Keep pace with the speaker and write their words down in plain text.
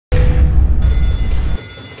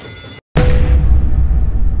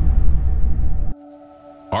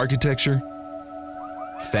Architecture,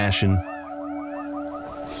 fashion,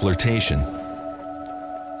 flirtation.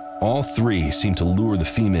 All three seem to lure the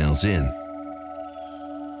females in.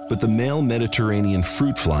 But the male Mediterranean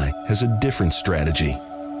fruit fly has a different strategy.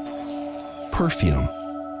 Perfume.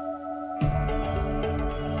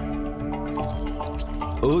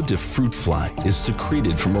 Eau de fruit fly is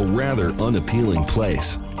secreted from a rather unappealing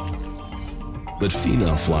place. But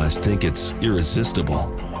female flies think it's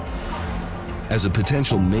irresistible. As a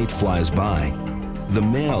potential mate flies by, the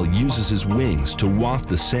male uses his wings to waft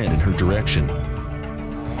the scent in her direction,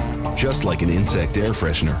 just like an insect air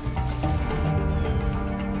freshener.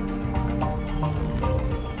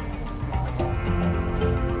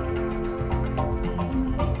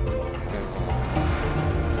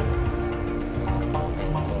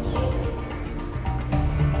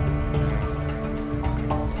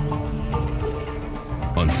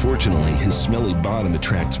 Unfortunately, his smelly bottom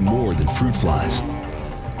attracts more than fruit flies.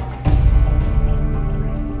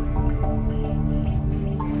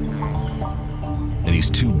 And he's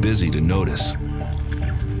too busy to notice.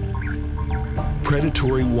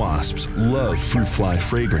 Predatory wasps love fruit fly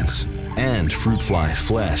fragrance and fruit fly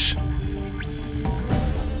flesh.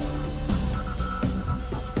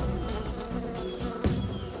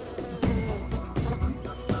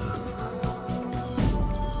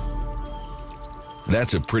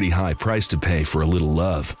 That's a pretty high price to pay for a little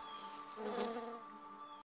love.